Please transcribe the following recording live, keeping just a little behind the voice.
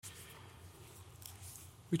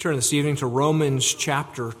We turn this evening to Romans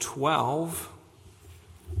chapter 12.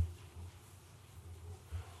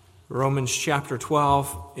 Romans chapter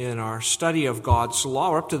 12, in our study of God's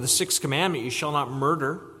law, we're up to the sixth commandment, you shall not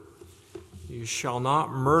murder. You shall not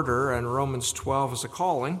murder, and Romans 12 is a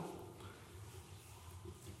calling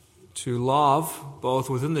to love both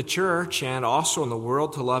within the church and also in the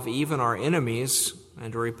world, to love even our enemies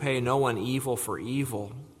and to repay no one evil for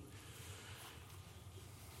evil.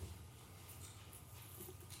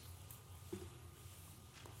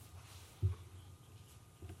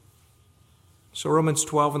 So Romans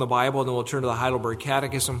 12 in the Bible, and then we'll turn to the Heidelberg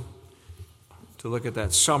Catechism to look at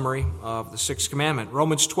that summary of the sixth commandment.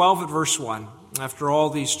 Romans 12 at verse 1. After all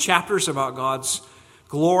these chapters about God's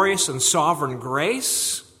glorious and sovereign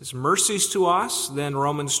grace, His mercies to us, then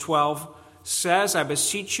Romans 12 says, I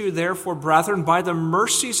beseech you therefore, brethren, by the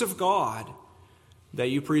mercies of God, that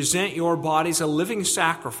you present your bodies a living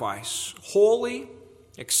sacrifice, holy,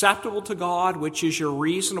 acceptable to God, which is your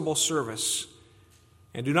reasonable service.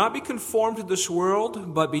 And do not be conformed to this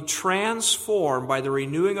world, but be transformed by the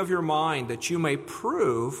renewing of your mind, that you may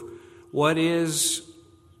prove what is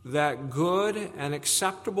that good and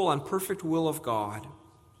acceptable and perfect will of God.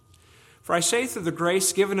 For I say through the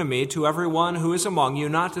grace given to me to everyone who is among you,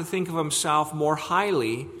 not to think of himself more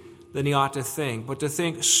highly than he ought to think, but to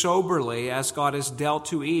think soberly, as God has dealt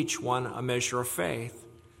to each one a measure of faith.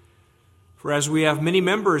 For as we have many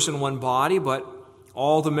members in one body, but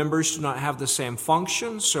all the members do not have the same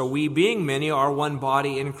function, so we, being many, are one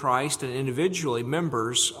body in Christ and individually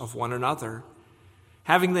members of one another.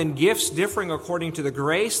 Having then gifts differing according to the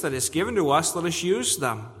grace that is given to us, let us use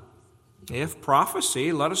them. If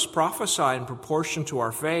prophecy, let us prophesy in proportion to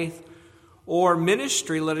our faith, or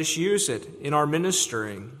ministry, let us use it in our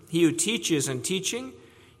ministering. He who teaches in teaching,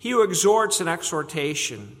 he who exhorts in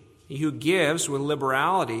exhortation, he who gives with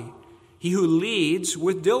liberality, he who leads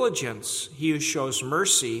with diligence, he who shows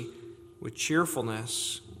mercy with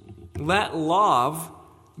cheerfulness. Let love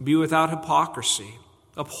be without hypocrisy.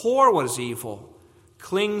 Abhor what is evil.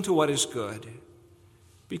 Cling to what is good.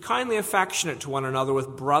 Be kindly affectionate to one another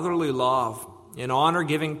with brotherly love, in honor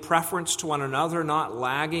giving preference to one another, not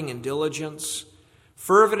lagging in diligence,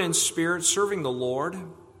 fervent in spirit, serving the Lord,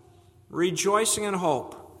 rejoicing in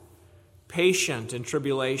hope, patient in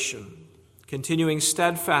tribulation, continuing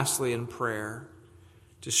steadfastly in prayer,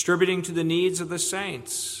 distributing to the needs of the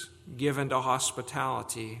saints, given to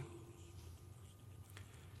hospitality.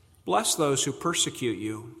 Bless those who persecute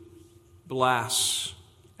you. Bless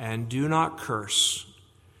and do not curse.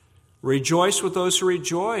 Rejoice with those who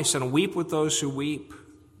rejoice, and weep with those who weep.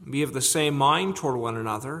 Be of the same mind toward one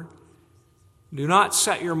another. Do not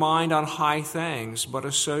set your mind on high things, but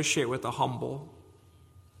associate with the humble.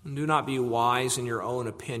 And do not be wise in your own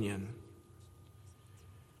opinion.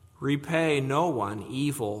 Repay no one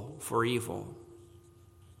evil for evil.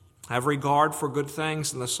 Have regard for good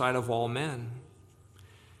things in the sight of all men.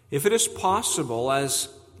 If it is possible, as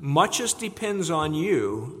much as depends on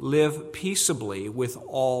you, live peaceably with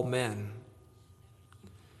all men.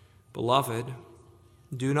 Beloved,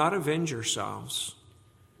 do not avenge yourselves,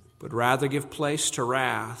 but rather give place to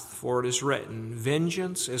wrath, for it is written,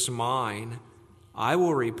 vengeance is mine, I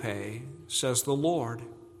will repay, says the Lord.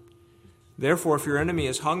 Therefore, if your enemy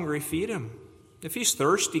is hungry, feed him. If he's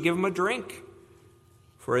thirsty, give him a drink.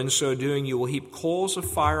 For in so doing, you will heap coals of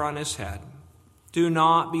fire on his head. Do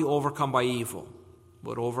not be overcome by evil,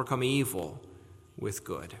 but overcome evil with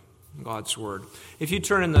good. God's word. If you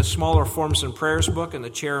turn in the smaller forms and prayers book in the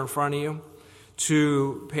chair in front of you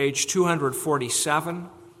to page 247,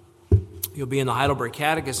 you'll be in the Heidelberg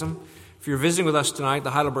Catechism. If you're visiting with us tonight,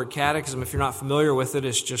 the Heidelberg Catechism, if you're not familiar with it,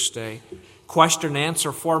 is just a question and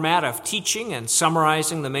answer format of teaching and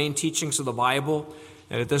summarizing the main teachings of the Bible.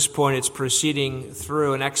 And at this point, it's proceeding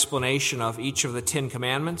through an explanation of each of the 10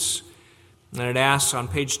 commandments. And it asks on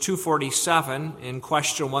page 247 in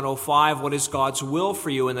question 105, what is God's will for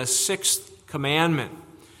you in the sixth commandment?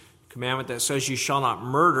 Commandment that says you shall not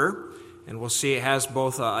murder. And we'll see it has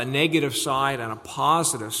both a negative side and a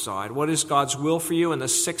positive side. What is God's will for you in the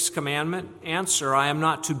sixth commandment? Answer, I am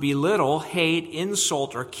not to belittle, hate,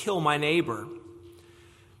 insult, or kill my neighbor.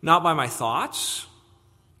 Not by my thoughts,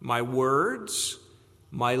 my words,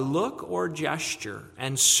 my look or gesture,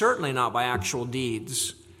 and certainly not by actual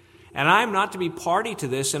deeds. And I am not to be party to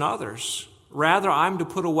this in others. Rather, I am to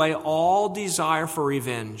put away all desire for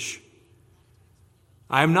revenge.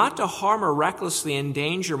 I am not to harm or recklessly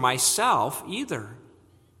endanger myself either.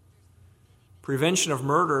 Prevention of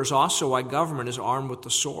murder is also why government is armed with the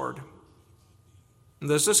sword.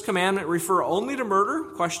 Does this commandment refer only to murder?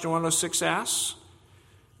 Question 106 asks.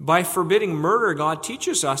 By forbidding murder, God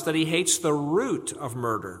teaches us that he hates the root of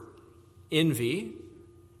murder: envy,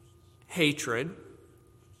 hatred,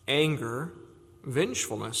 anger,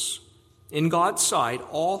 vengefulness. In God's sight,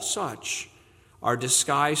 all such are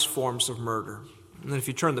disguised forms of murder. And then if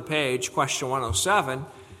you turn the page, question 107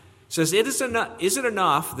 says, is it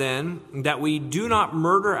enough then that we do not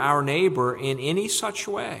murder our neighbor in any such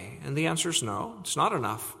way? And the answer is no, it's not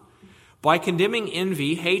enough. By condemning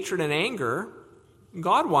envy, hatred, and anger,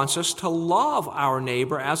 God wants us to love our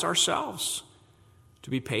neighbor as ourselves, to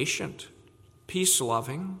be patient,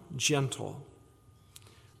 peace-loving, gentle,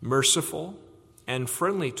 merciful, and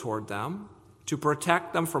friendly toward them, to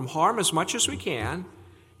protect them from harm as much as we can,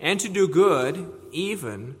 and to do good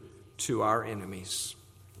even to our enemies.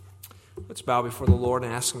 Let's bow before the Lord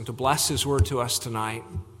and ask him to bless his word to us tonight.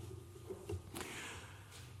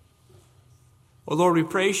 Oh Lord, we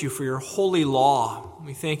praise you for your holy law.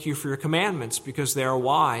 We thank you for your commandments because they are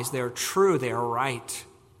wise, they are true, they are right.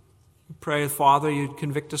 We pray, Father, you'd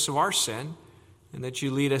convict us of our sin and that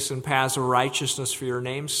you lead us in paths of righteousness for your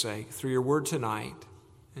name's sake through your word tonight.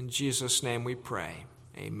 In Jesus' name we pray.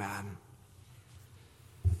 Amen.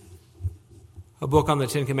 A book on the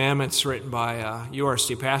Ten Commandments written by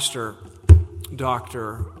URC pastor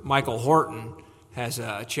Dr. Michael Horton has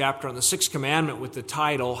a chapter on the Sixth Commandment with the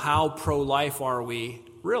title, How Pro-Life Are We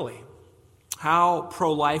Really? How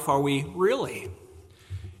pro-life are we really?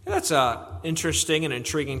 And that's an interesting and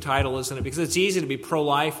intriguing title, isn't it? Because it's easy to be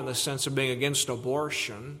pro-life in the sense of being against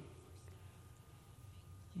abortion.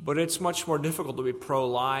 But it's much more difficult to be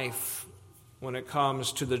pro-life when it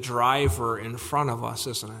comes to the driver in front of us,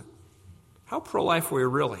 isn't it? How pro-life are we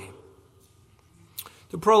really?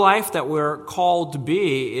 The pro-life that we're called to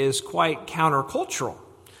be is quite countercultural.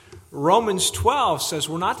 Romans 12 says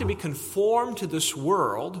we're not to be conformed to this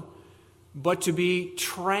world, but to be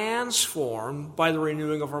transformed by the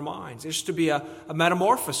renewing of our minds. It's to be a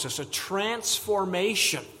metamorphosis, a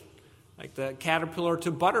transformation, like the caterpillar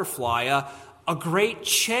to butterfly, a great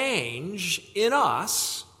change in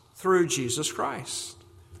us through Jesus Christ.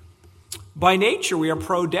 By nature, we are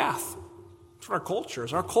pro-death. That's what our culture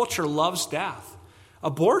is. Our culture loves death.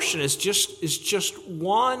 Abortion is just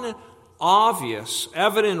one obvious,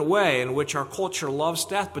 evident way in which our culture loves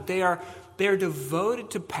death, but they are devoted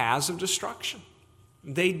to paths of destruction.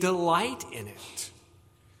 They delight in it.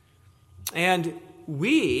 And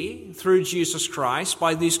we, through Jesus Christ,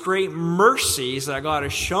 by these great mercies that God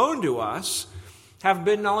has shown to us, have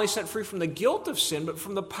been not only set free from the guilt of sin, but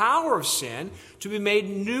from the power of sin, to be made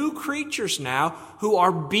new creatures now who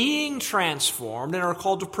are being transformed and are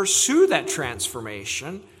called to pursue that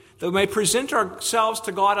transformation, that we may present ourselves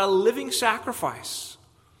to God a living sacrifice.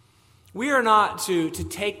 We are not to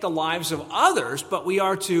take the lives of others, but we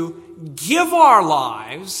are to give our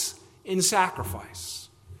lives in sacrifice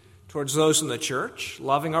towards those in the church,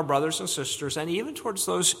 loving our brothers and sisters, and even towards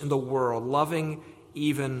those in the world, loving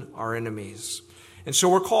even our enemies. And so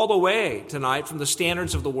we're called away tonight from the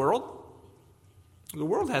standards of the world. The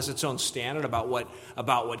world has its own standard about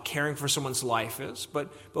what caring for someone's life is,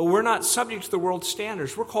 but we're not subject to the world's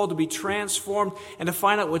standards. We're called to be transformed and to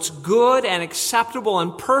find out what's good and acceptable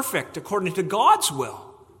and perfect according to God's will.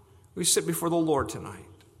 We sit before the Lord tonight,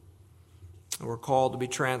 and we're called to be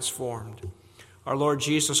transformed. Our Lord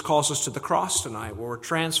Jesus calls us to the cross tonight, where we're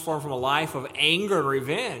transformed from a life of anger and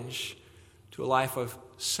revenge to a life of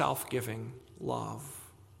self-giving love.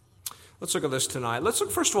 Let's look at this tonight. Let's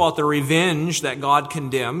look first of all at the revenge that God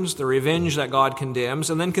condemns,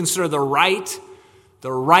 and then consider the right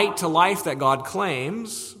to life that God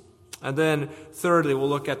claims. And then thirdly, we'll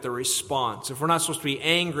look at the response. If we're not supposed to be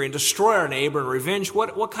angry and destroy our neighbor and revenge,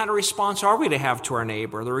 what kind of response are we to have to our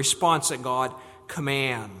neighbor? The response that God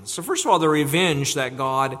commands. So first of all, the revenge that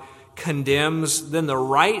God condemns, then the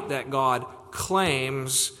right that God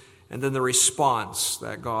claims, and then the response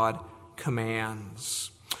that God commands.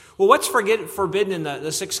 Well, what's forbidden in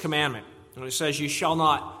the Sixth Commandment? When it says you shall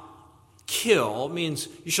not kill, it means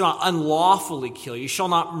you shall not unlawfully kill. You shall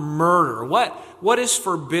not murder. What is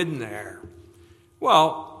forbidden there?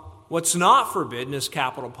 Well, what's not forbidden is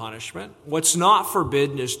capital punishment. What's not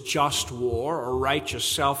forbidden is just war or righteous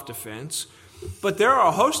self-defense. But there are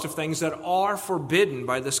a host of things that are forbidden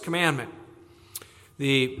by this commandment.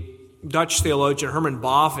 The Dutch theologian Herman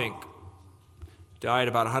Bavinck died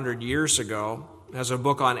about 100 years ago, has a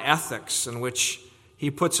book on ethics in which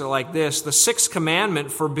he puts it like this: the Sixth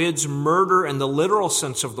Commandment forbids murder in the literal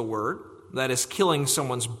sense of the word, that is, killing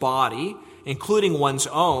someone's body, including one's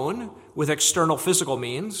own, with external physical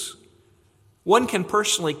means. One can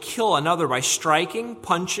personally kill another by striking,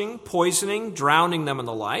 punching, poisoning, drowning them, and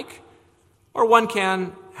the like, or one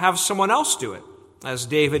can have someone else do it, as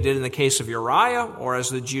David did in the case of Uriah, or as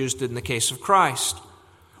the Jews did in the case of Christ.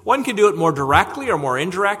 One can do it more directly or more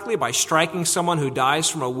indirectly by striking someone who dies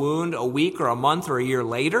from a wound a week or a month or a year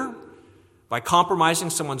later, by compromising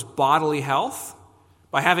someone's bodily health,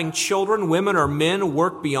 by having children, women, or men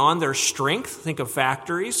work beyond their strength, think of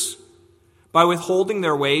factories, by withholding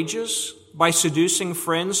their wages, by seducing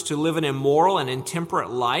friends to live an immoral and intemperate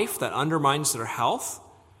life that undermines their health,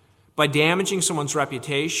 by damaging someone's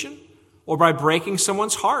reputation, or by breaking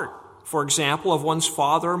someone's heart, for example, of one's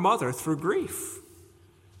father or mother through grief.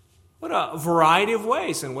 What a variety of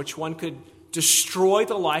ways in which one could destroy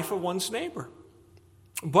the life of one's neighbor.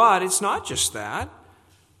 But it's not just that.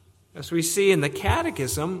 As we see in the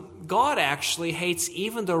Catechism, God actually hates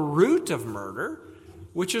even the root of murder,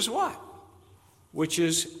 which is what? Which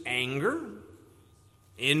is anger,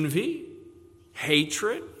 envy,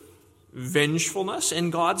 hatred, vengefulness.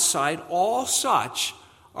 In God's sight, all such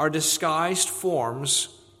are disguised forms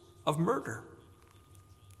of murder.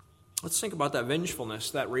 Let's think about that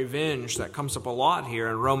vengefulness, that revenge that comes up a lot here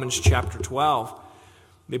in Romans chapter 12.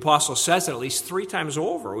 The apostle says it at least 3 times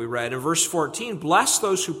over. We read in verse 14, bless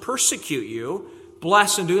those who persecute you,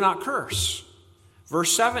 bless and do not curse.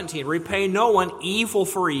 Verse 17, repay no one evil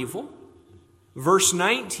for evil. Verse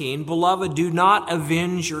 19, beloved, do not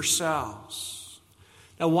avenge yourselves.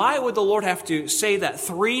 Now, why would the Lord have to say that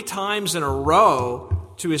 3 times in a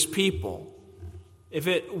row to his people if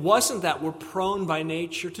it wasn't that we're prone by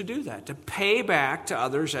nature to do that, to pay back to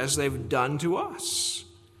others as they've done to us?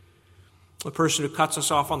 The person who cuts us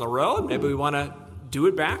off on the road, maybe we want to do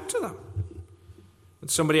it back to them. When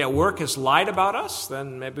somebody at work has lied about us,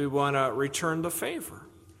 then maybe we want to return the favor.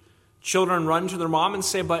 Children run to their mom and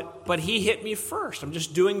say, but he hit me first. I'm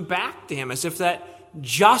just doing back to him, as if that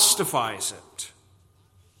justifies it.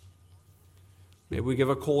 Maybe we give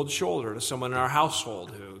a cold shoulder to someone in our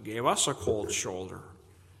household who gave us a cold shoulder.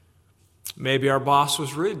 Maybe our boss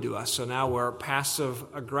was rude to us, so now we're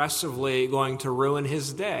passive-aggressively going to ruin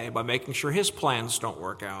his day by making sure his plans don't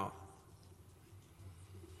work out.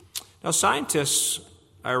 Now, scientists,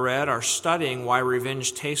 I read, are studying why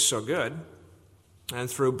revenge tastes so good, and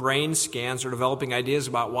through brain scans are developing ideas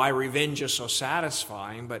about why revenge is so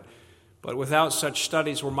satisfying, but without such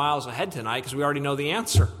studies, we're miles ahead tonight because we already know the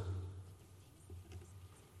answer.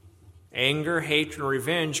 Anger, hatred, and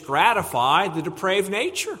revenge gratify the depraved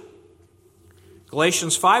nature.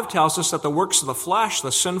 Galatians 5 tells us that the works of the flesh,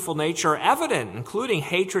 the sinful nature, are evident, including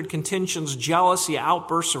hatred, contentions, jealousy,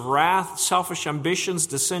 outbursts of wrath, selfish ambitions,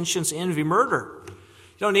 dissensions, envy, murder.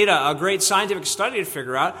 You don't need a great scientific study to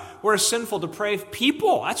figure out we're a sinful, depraved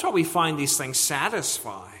people. That's why we find these things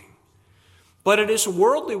satisfying. But it is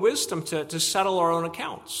worldly wisdom to settle our own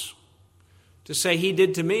accounts, to say, he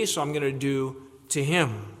did to me, so I'm going to do to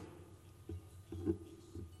him.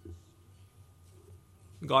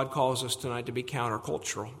 God calls us tonight to be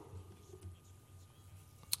countercultural.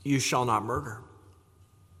 You shall not murder.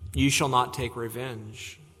 You shall not take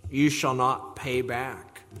revenge. You shall not pay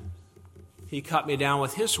back. He cut me down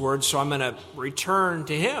with his word, so I'm going to return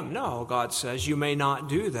to him. No, God says, you may not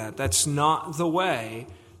do that. That's not the way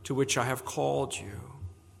to which I have called you.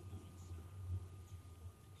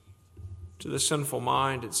 To the sinful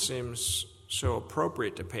mind, it seems so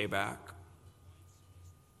appropriate to pay back.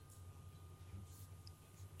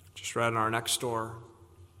 Just read in our Nextdoor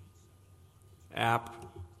app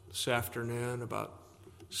this afternoon about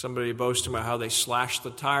somebody boasting about how they slashed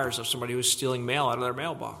the tires of somebody who was stealing mail out of their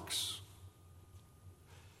mailbox.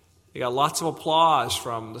 They got lots of applause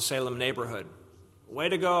from the Salem neighborhood. Way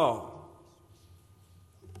to go.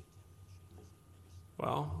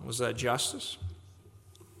 Well, was that justice?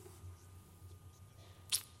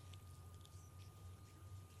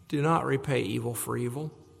 Do not repay evil for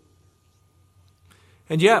evil.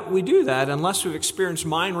 And yet we do that unless we've experienced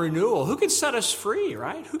mind renewal. Who can set us free,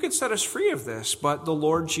 right? Who can set us free of this but the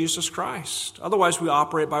Lord Jesus Christ? Otherwise we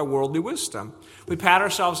operate by worldly wisdom. We pat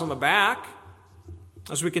ourselves on the back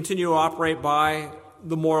as we continue to operate by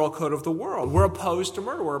the moral code of the world. We're opposed to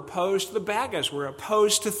murder. We're opposed to the bad guys. We're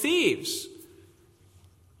opposed to thieves.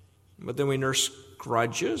 But then we nurse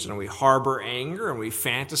grudges and we harbor anger and we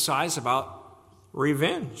fantasize about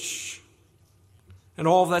revenge. And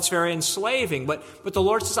all of that's very enslaving. But the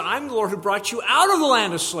Lord says, I'm the Lord who brought you out of the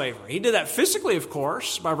land of slavery. He did that physically, of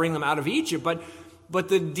course, by bringing them out of Egypt. But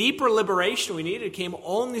the deeper liberation we needed came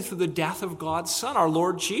only through the death of God's Son, our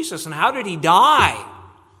Lord Jesus. And how did he die?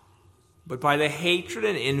 But by the hatred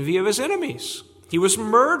and envy of his enemies. He was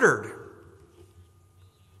murdered.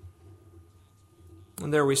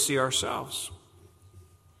 And there we see ourselves.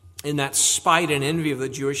 In that spite and envy of the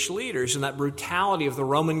Jewish leaders, in that brutality of the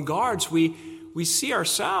Roman guards, we we see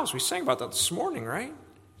ourselves. We sang about that this morning, right?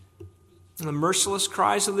 In the merciless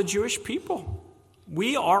cries of the Jewish people.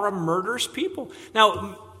 We are a murderous people.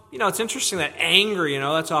 Now, it's interesting that anger,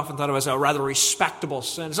 that's often thought of as a rather respectable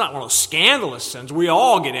sin. It's not one of those scandalous sins. We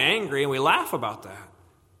all get angry and we laugh about that.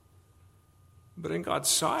 But in God's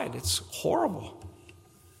sight, it's horrible.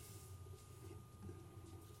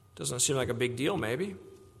 Doesn't seem like a big deal, maybe.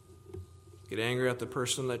 Get angry at the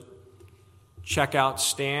person at checkout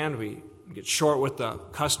stand. We get short with the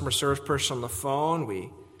customer service person on the phone. We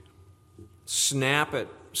snap at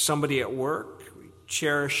somebody at work. We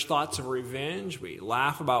cherish thoughts of revenge. We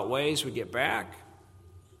laugh about ways we get back.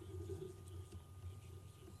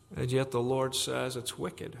 And yet the Lord says it's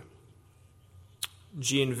wicked.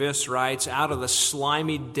 Jean Viss writes, out of the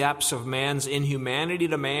slimy depths of man's inhumanity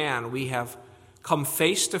to man, we have come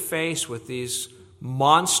face to face with these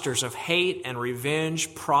monsters of hate and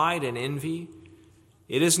revenge, pride and envy.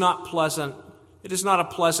 It is not pleasant. It is not a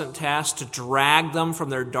pleasant task to drag them from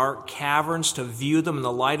their dark caverns, to view them in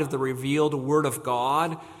the light of the revealed Word of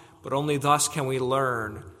God, but only thus can we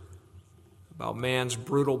learn about man's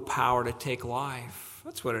brutal power to take life.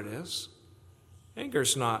 That's what it is. Anger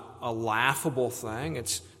is not a laughable thing.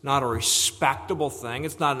 It's not a respectable thing.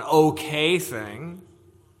 It's not an okay thing.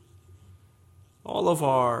 All of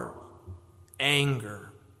our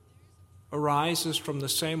anger arises from the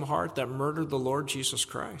same heart that murdered the Lord Jesus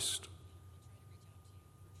Christ.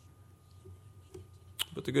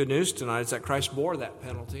 But the good news tonight is that Christ bore that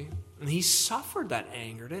penalty, and he suffered that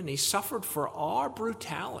anger, didn't he? He suffered for our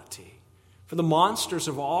brutality, for the monsters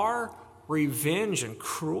of our revenge and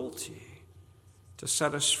cruelty, to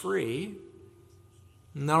set us free,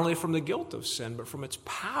 not only from the guilt of sin, but from its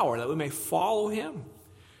power, that we may follow him.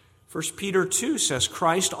 1 Peter 2 says,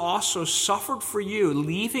 Christ also suffered for you,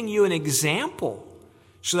 leaving you an example,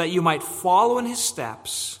 so that you might follow in his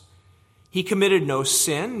steps. He committed no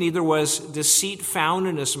sin, neither was deceit found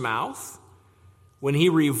in his mouth. When he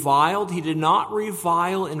reviled, he did not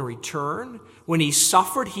revile in return. When he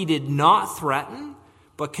suffered, he did not threaten,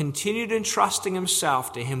 but continued entrusting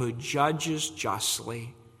himself to him who judges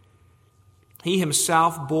justly. He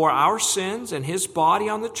himself bore our sins in his body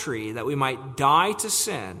on the tree, that we might die to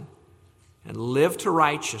sin and live to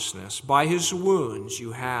righteousness. By his wounds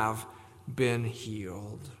you have been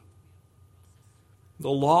healed. The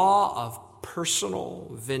law of personal,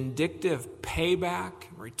 vindictive payback,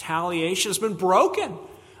 retaliation has been broken.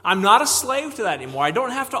 I'm not a slave to that anymore. I don't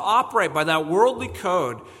have to operate by that worldly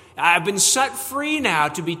code. I've been set free now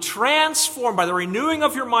to be transformed by the renewing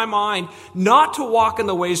of my mind, not to walk in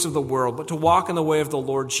the ways of the world, but to walk in the way of the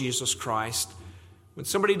Lord Jesus Christ. When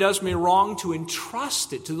somebody does me wrong, to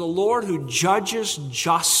entrust it to the Lord who judges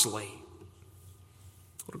justly.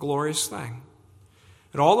 What a glorious thing.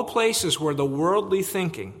 At all the places where the worldly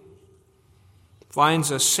thinking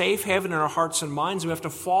finds a safe haven in our hearts and minds, we have to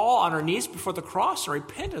fall on our knees before the cross and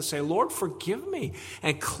repent and say, Lord, forgive me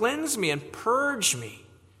and cleanse me and purge me,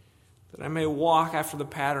 that I may walk after the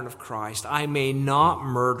pattern of Christ. I may not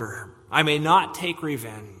murder. I may not take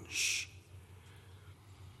revenge.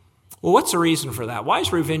 Well, what's the reason for that? Why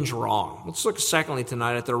is revenge wrong? Let's look secondly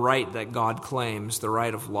tonight at the right that God claims, the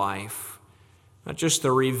right of life. Not just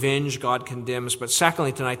the revenge God condemns, but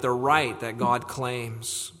secondly tonight, the right that God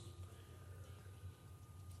claims.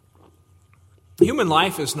 Human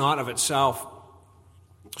life is not of itself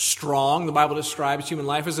strong. The Bible describes human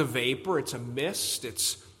life as a vapor. It's a mist.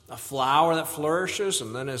 It's a flower that flourishes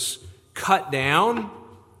and then is cut down.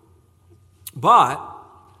 But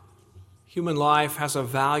human life has a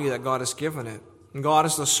value that God has given it. And God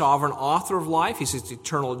is the sovereign author of life. He's its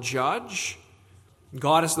eternal judge.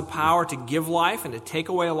 God has the power to give life and to take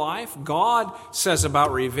away life. God says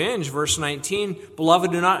about revenge, verse 19,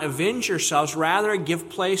 Beloved, do not avenge yourselves, rather give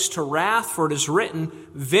place to wrath, for it is written,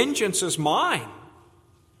 Vengeance is mine.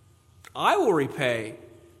 I will repay,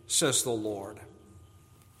 says the Lord.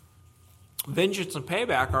 Vengeance and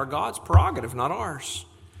payback are God's prerogative, not ours.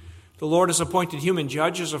 The Lord has appointed human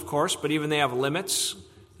judges, of course, but even they have limits.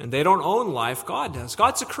 And they don't own life. God does.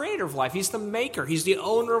 God's the creator of life. He's the maker. He's the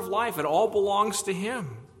owner of life. It all belongs to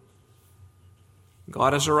him.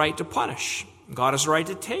 God has a right to punish. God has a right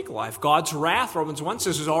to take life. God's wrath, Romans 1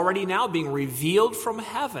 says, is already now being revealed from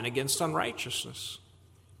heaven against unrighteousness.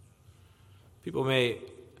 People may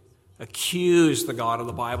accuse the God of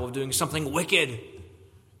the Bible of doing something wicked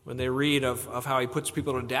when they read of how he puts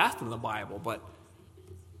people to death in the Bible.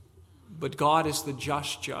 But God is the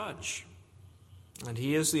just judge. And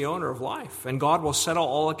he is the owner of life. And God will settle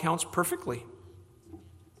all accounts perfectly.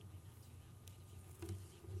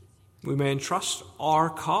 We may entrust our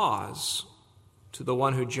cause to the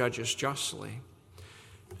one who judges justly.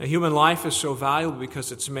 Now, human life is so valuable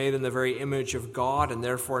because it's made in the very image of God and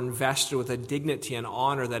therefore invested with a dignity and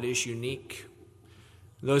honor that is unique.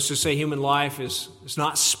 Those who say human life is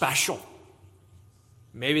not special,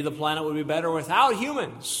 maybe the planet would be better without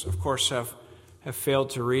humans, of course, have failed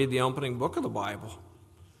to read the opening book of the Bible.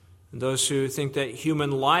 And those who think that human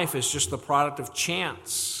life is just the product of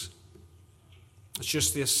chance, it's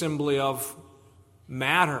just the assembly of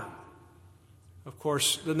matter, of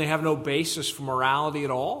course, then they have no basis for morality at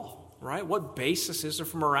all, right? What basis is there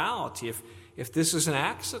for morality if this is an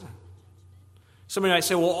accident? Somebody might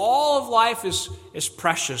say, well, all of life is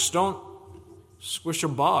precious. Don't squish a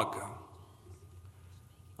bug.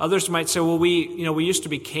 Others might say, well, we used to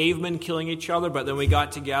be cavemen killing each other, but then we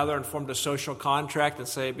got together and formed a social contract and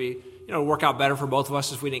say it'd work out better for both of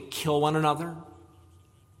us if we didn't kill one another.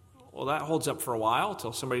 Well, that holds up for a while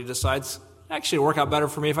until somebody decides, actually, it'd work out better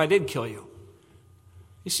for me if I did kill you.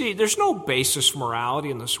 You see, there's no basis for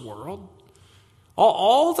morality in this world.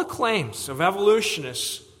 All the claims of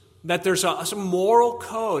evolutionists that there's a moral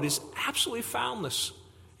code is absolutely foundless.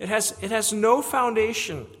 It has no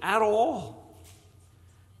foundation at all.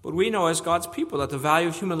 But we know as God's people that the value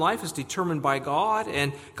of human life is determined by God,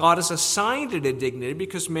 and God has assigned it a dignity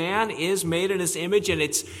because man is made in His image, and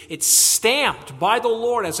it's stamped by the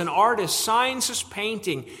Lord as an artist signs his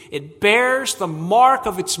painting. It bears the mark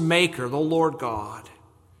of its maker, the Lord God.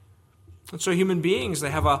 And so human beings, they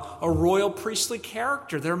have a royal priestly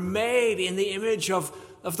character. They're made in the image of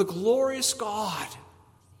the glorious God,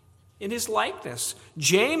 in His likeness.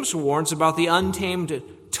 James warns about the untamed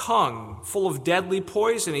tongue, full of deadly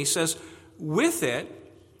poison. He says, with it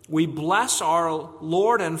we bless our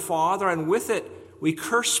Lord and Father, and with it we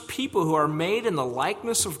curse people who are made in the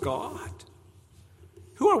likeness of God.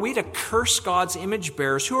 Who are we to curse God's image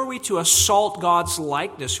bearers? Who are we to assault God's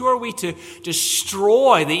likeness? Who are we to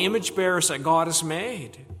destroy the image bearers that God has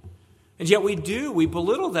made? And yet we do. We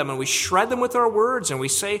belittle them and we shred them with our words and we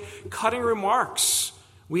say cutting remarks.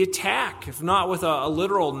 We attack, if not with a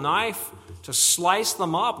literal knife, to slice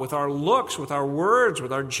them up with our looks, with our words,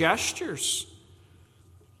 with our gestures.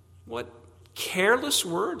 What careless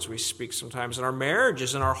words we speak sometimes in our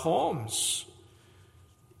marriages, in our homes.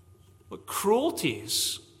 What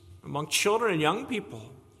cruelties among children and young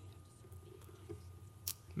people.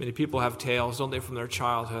 Many people have tales, don't they, from their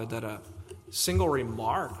childhood that a single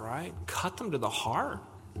remark, right, cut them to the heart,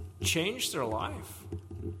 changed their life.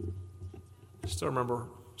 I still remember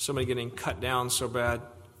somebody getting cut down so bad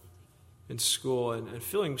in school and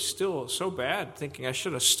feeling still so bad, thinking I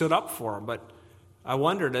should have stood up for him. But I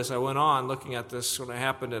wondered as I went on looking at this when it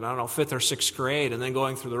happened in, 5th or 6th grade, and then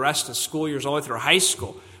going through the rest of school years all the way through high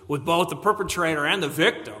school with both the perpetrator and the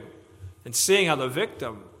victim, and seeing how the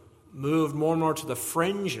victim moved more and more to the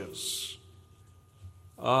fringes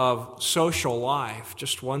of social life,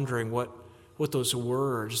 just wondering what those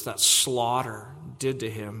words, that slaughter, did to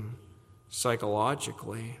him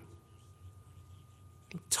psychologically.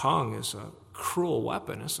 The tongue is a cruel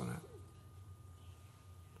weapon, isn't it?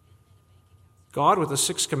 God, with the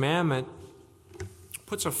 6th commandment,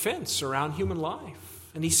 puts a fence around human life.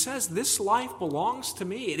 And He says, this life belongs to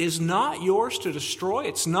me. It is not yours to destroy.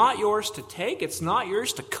 It's not yours to take. It's not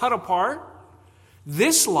yours to cut apart.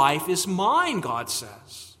 This life is mine, God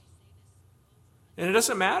says. And it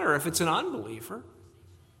doesn't matter if it's an unbeliever.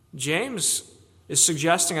 James is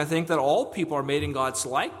suggesting, I think, that all people are made in God's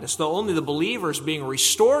likeness. Though only the believer is being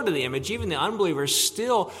restored to the image, even the unbeliever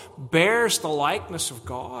still bears the likeness of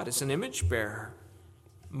God as an image bearer.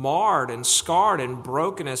 Marred and scarred and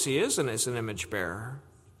broken as he is and as an image bearer.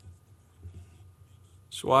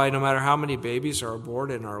 That's why no matter how many babies are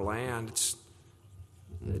aborted in our land,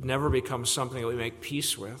 it never becomes something that we make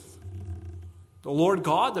peace with. The Lord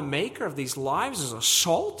God, the maker of these lives, is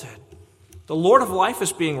assaulted. The Lord of life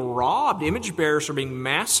is being robbed. Image bearers are being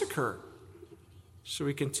massacred. So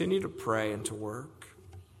we continue to pray and to work.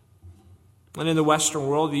 And in the Western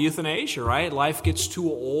world, the euthanasia, right? Life gets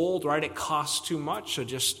too old, right? It costs too much, so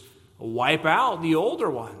just wipe out the older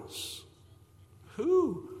ones.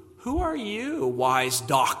 Who are you, wise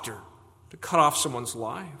doctor, to cut off someone's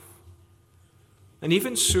life? And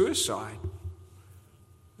even suicide,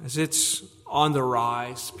 as it's on the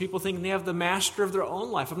rise. People think they have the master of their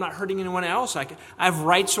own life. I'm not hurting anyone else. I have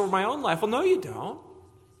rights over my own life. Well, no, you don't.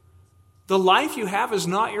 The life you have is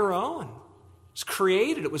not your own. It's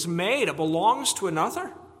created. It was made. It belongs to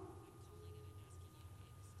another.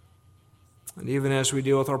 And even as we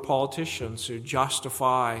deal with our politicians who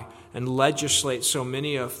justify and legislate so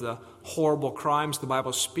many of the horrible crimes the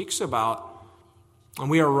Bible speaks about, and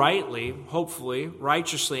we are rightly, hopefully,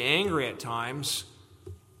 righteously angry at times,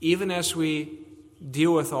 even as we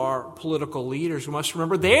deal with our political leaders, we must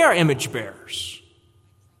remember they are image bearers.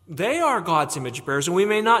 They are God's image bearers, and we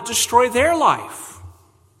may not destroy their life.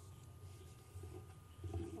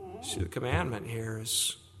 See, the commandment here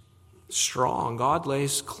is strong. God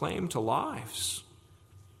lays claim to lives.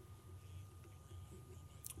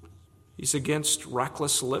 He's against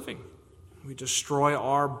reckless living. We destroy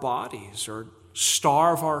our bodies or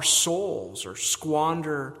starve our souls or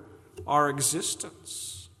squander our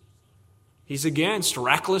existence. He's against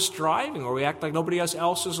reckless driving, where we act like nobody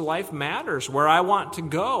else's life matters. Where I want to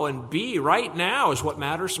go and be right now is what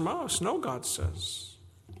matters most. No, God says.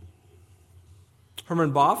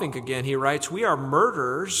 Herman Bavinck again, he writes, we are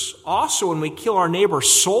murderers also when we kill our neighbor's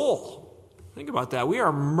soul. Think about that. We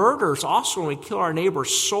are murderers also when we kill our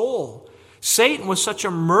neighbor's soul. Satan was such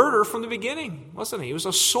a murderer from the beginning, wasn't he? He was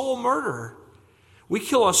a soul murderer. We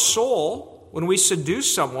kill a soul when we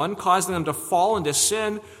seduce someone, causing them to fall into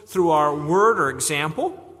sin through our word or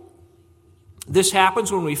example. This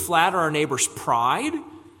happens when we flatter our neighbor's pride,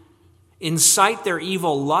 incite their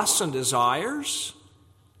evil lusts and desires,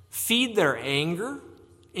 feed their anger,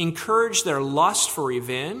 encourage their lust for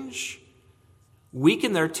revenge,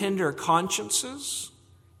 weaken their tender consciences,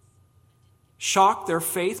 shock their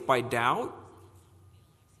faith by doubt,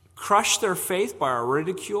 crush their faith by our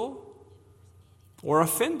ridicule, or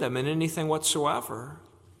offend them in anything whatsoever.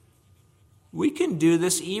 We can do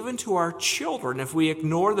this even to our children if we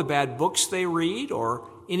ignore the bad books they read or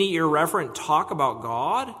any irreverent talk about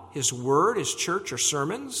God, His Word, His church, or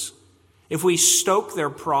sermons. If we stoke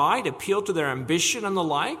their pride, appeal to their ambition and the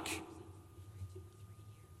like.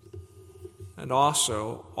 And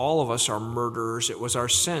also, all of us are murderers. It was our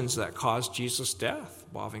sins that caused Jesus' death,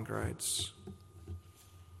 Bavinck writes.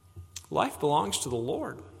 Life belongs to the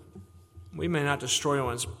Lord. We may not destroy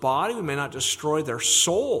one's body. We may not destroy their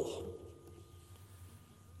soul.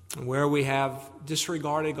 And where we have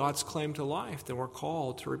disregarded God's claim to life, then we're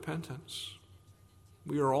called to repentance.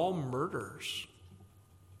 We are all murderers.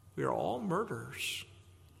 We are all murderers.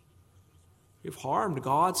 We've harmed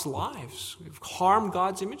God's lives. We've harmed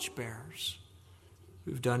God's image bearers.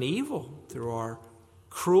 We've done evil through our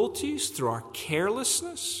cruelties, through our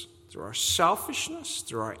carelessness, through our selfishness,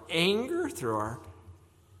 through our anger, through our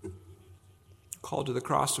call to the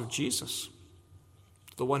cross of Jesus,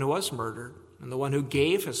 the one who was murdered and the one who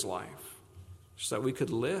gave his life so that we could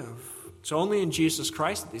live. It's only in Jesus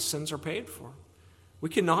Christ that these sins are paid for. We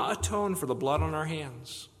cannot atone for the blood on our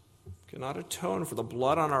hands. We cannot atone for the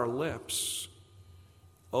blood on our lips.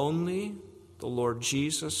 Only the Lord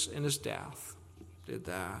Jesus in his death did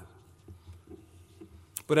that.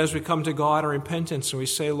 But as we come to God in repentance and we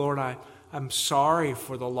say, Lord, I'm sorry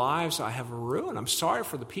for the lives I have ruined. I'm sorry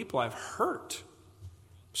for the people I've hurt.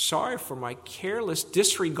 I'm sorry for my careless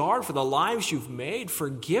disregard for the lives you've made.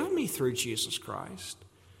 Forgive me through Jesus Christ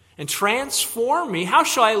and transform me. How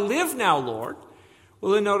shall I live now, Lord?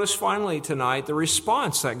 Well, then notice finally tonight the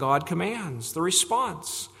response that God commands. The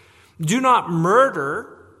response. Do not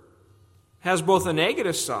murder has both a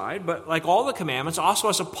negative side, but like all the commandments, also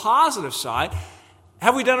has a positive side.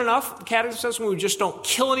 Have we done enough, the Catechism says, when we just don't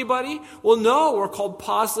kill anybody? Well, no, we're called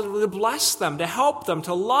positively to bless them, to help them,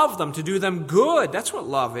 to love them, to do them good. That's what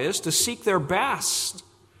love is, to seek their best.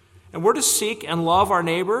 And we're to seek and love our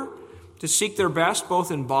neighbor, to seek their best both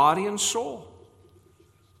in body and soul.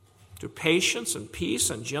 To patience and peace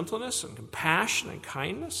and gentleness and compassion and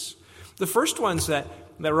kindness. The first ones that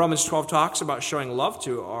Romans 12 talks about showing love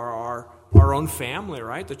to are our own family,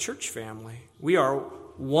 right? The church family. We are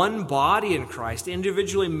one body in Christ,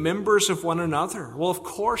 individually members of one another. Well, of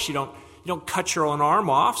course, you don't cut your own arm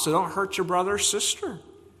off, so don't hurt your brother or sister.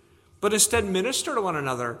 But instead, minister to one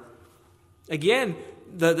another. Again,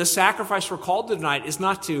 the sacrifice we're called to tonight is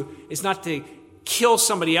not to kill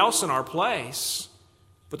somebody else in our place.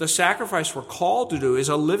 But the sacrifice we're called to do is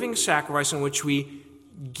a living sacrifice in which we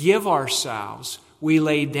give ourselves. We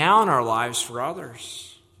lay down our lives for others.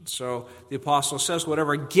 So the apostle says,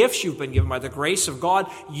 whatever gifts you've been given by the grace of God,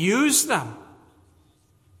 use them.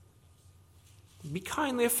 Be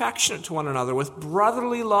kindly affectionate to one another with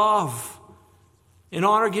brotherly love, in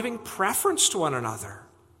honor, giving preference to one another.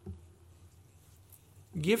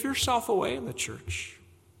 Give yourself away in the church.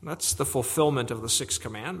 That's the fulfillment of the sixth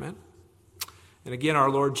commandment. And again, our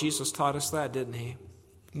Lord Jesus taught us that, didn't he?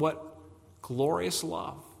 What glorious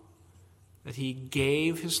love that he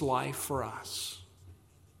gave his life for us.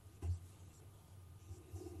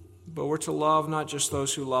 But we're to love not just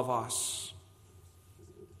those who love us.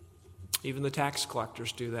 Even the tax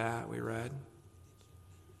collectors do that, we read.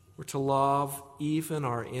 We're to love even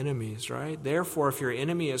our enemies, right? Therefore, if your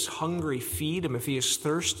enemy is hungry, feed him. If he is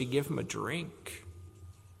thirsty, give him a drink.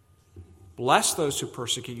 Bless those who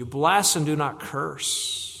persecute you. Bless and do not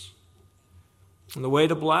curse. And the way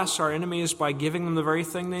to bless our enemy is by giving them the very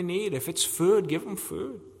thing they need. If it's food, give them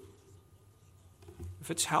food. If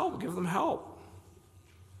it's help, give them help.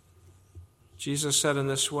 Jesus said in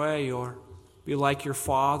this way, you'll be like your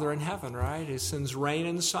Father in heaven, right? He sends rain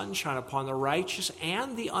and sunshine upon the righteous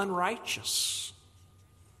and the unrighteous.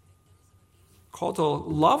 Called to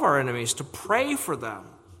love our enemies, to pray for them,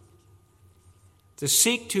 to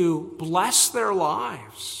seek to bless their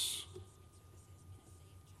lives.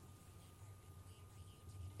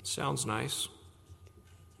 Sounds nice.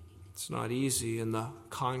 It's not easy in the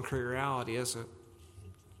concrete reality, is it?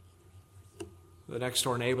 The next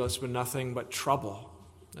door neighbor that's been nothing but trouble.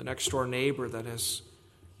 The next door neighbor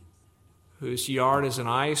whose yard is an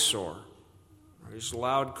eyesore, or whose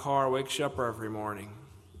loud car wakes you up every morning.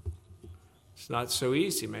 It's not so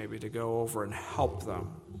easy maybe to go over and help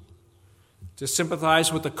them. To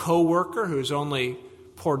sympathize with the coworker who's only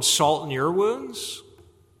poured salt in your wounds.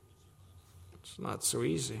 It's not so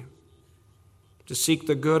easy. To seek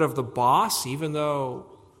the good of the boss even though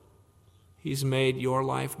he's made your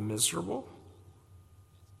life miserable.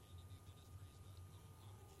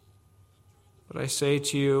 But I say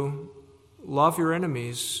to you, love your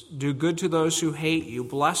enemies, do good to those who hate you,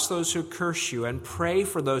 bless those who curse you, and pray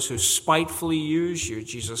for those who spitefully use you,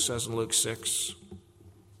 Jesus says in Luke 6.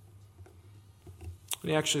 And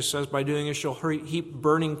he actually says, by doing this, you'll heap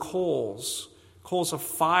burning coals of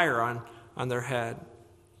fire on their head.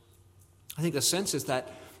 I think the sense is that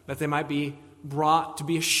they might be brought to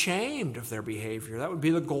be ashamed of their behavior. That would be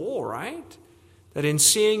the goal, right? That in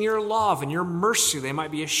seeing your love and your mercy, they might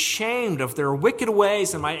be ashamed of their wicked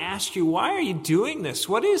ways and might ask you, why are you doing this?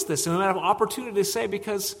 What is this? And we might have an opportunity to say,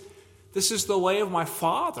 because this is the way of my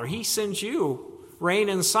Father. He sends you rain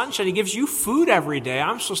and sunshine. He gives you food every day.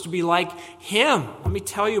 I'm supposed to be like Him. Let me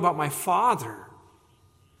tell you about my Father.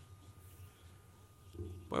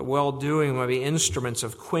 By well-doing, we might be instruments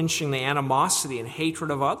of quenching the animosity and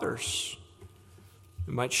hatred of others.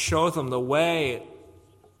 We might show them the way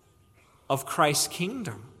of Christ's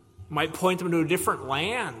kingdom. Might point them to a different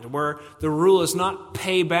land where the rule is not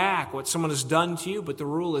pay back what someone has done to you, but the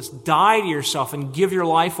rule is die to yourself and give your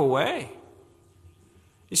life away.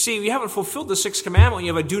 You see, you haven't fulfilled the sixth commandment when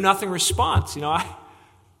you have a do-nothing response.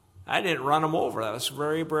 I didn't run them over. That was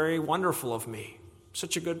very, very wonderful of me.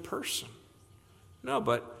 Such a good person. No,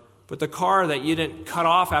 but the car that you didn't cut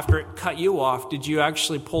off after it cut you off, did you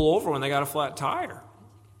actually pull over when they got a flat tire?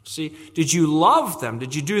 See, did you love them?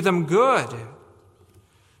 Did you do them good?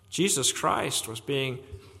 Jesus Christ was being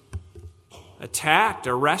attacked,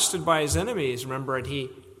 arrested by his enemies. Remember, and he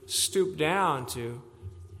stooped down to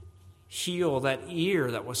heal that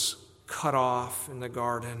ear that was cut off in the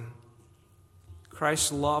garden.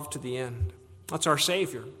 Christ loved to the end. That's our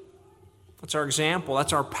Savior. That's our example.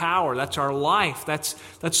 That's our power. That's our life.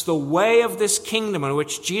 That's the way of this kingdom in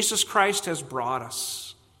which Jesus Christ has brought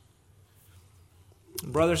us.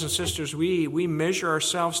 Brothers and sisters, we measure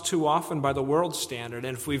ourselves too often by the world's standard.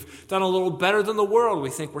 And if we've done a little better than the world, we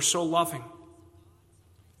think we're so loving.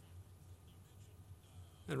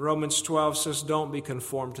 And Romans 12 says, don't be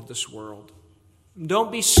conformed to this world.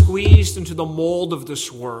 Don't be squeezed into the mold of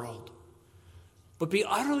this world. But be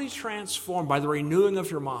utterly transformed by the renewing of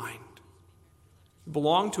your mind. You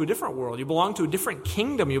belong to a different world. You belong to a different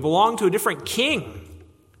kingdom. You belong to a different king.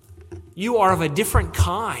 You are of a different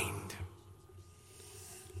kind.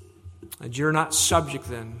 And you're not subject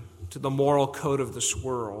then to the moral code of this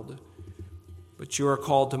world, but you are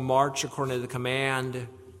called to march according to the command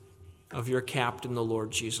of your captain, the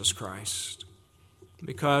Lord Jesus Christ.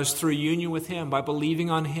 Because through union with Him, by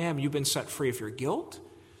believing on Him, you've been set free of your guilt.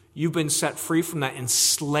 You've been set free from that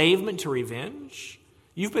enslavement to revenge.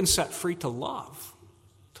 You've been set free to love.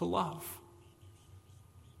 To love.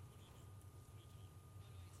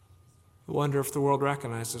 I wonder if the world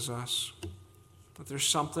recognizes us. But there's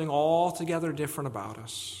something altogether different about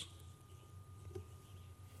us.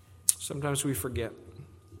 Sometimes we forget.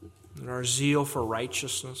 In our zeal for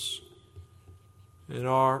righteousness, in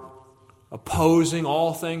our opposing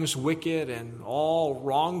all things wicked and all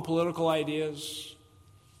wrong political ideas,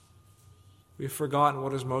 we've forgotten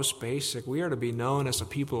what is most basic. We are to be known as a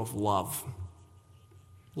people of love.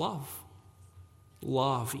 Love.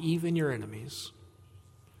 Love, even your enemies.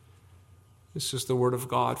 This is the word of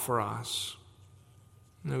God for us.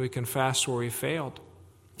 May we confess where we failed.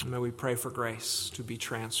 And may we pray for grace to be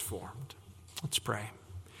transformed. Let's pray.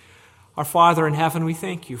 Our Father in heaven, we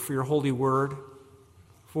thank you for your holy word,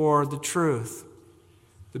 for the truth,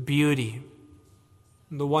 the beauty,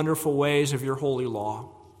 and the wonderful ways of your holy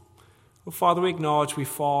law. Oh, Father, we acknowledge we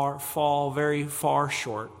fall very far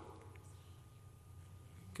short.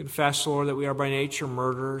 Confess, Lord, that we are by nature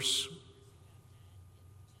murderers.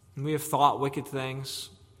 And we have thought wicked things,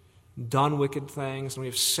 done wicked things, and we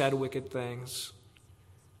have said wicked things.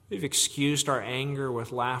 We've excused our anger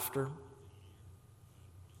with laughter.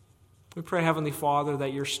 We pray, Heavenly Father,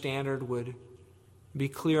 that your standard would be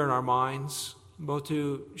clear in our minds, both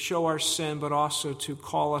to show our sin, but also to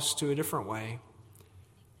call us to a different way.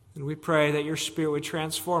 And we pray that your Spirit would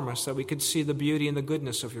transform us, that we could see the beauty and the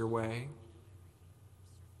goodness of your way.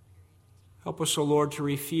 Help us, O Lord, to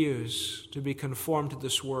refuse to be conformed to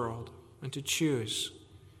this world and to choose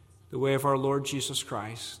the way of our Lord Jesus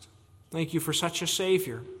Christ. Thank you for such a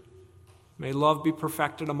Savior. May love be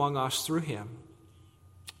perfected among us through him.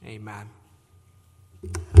 Amen.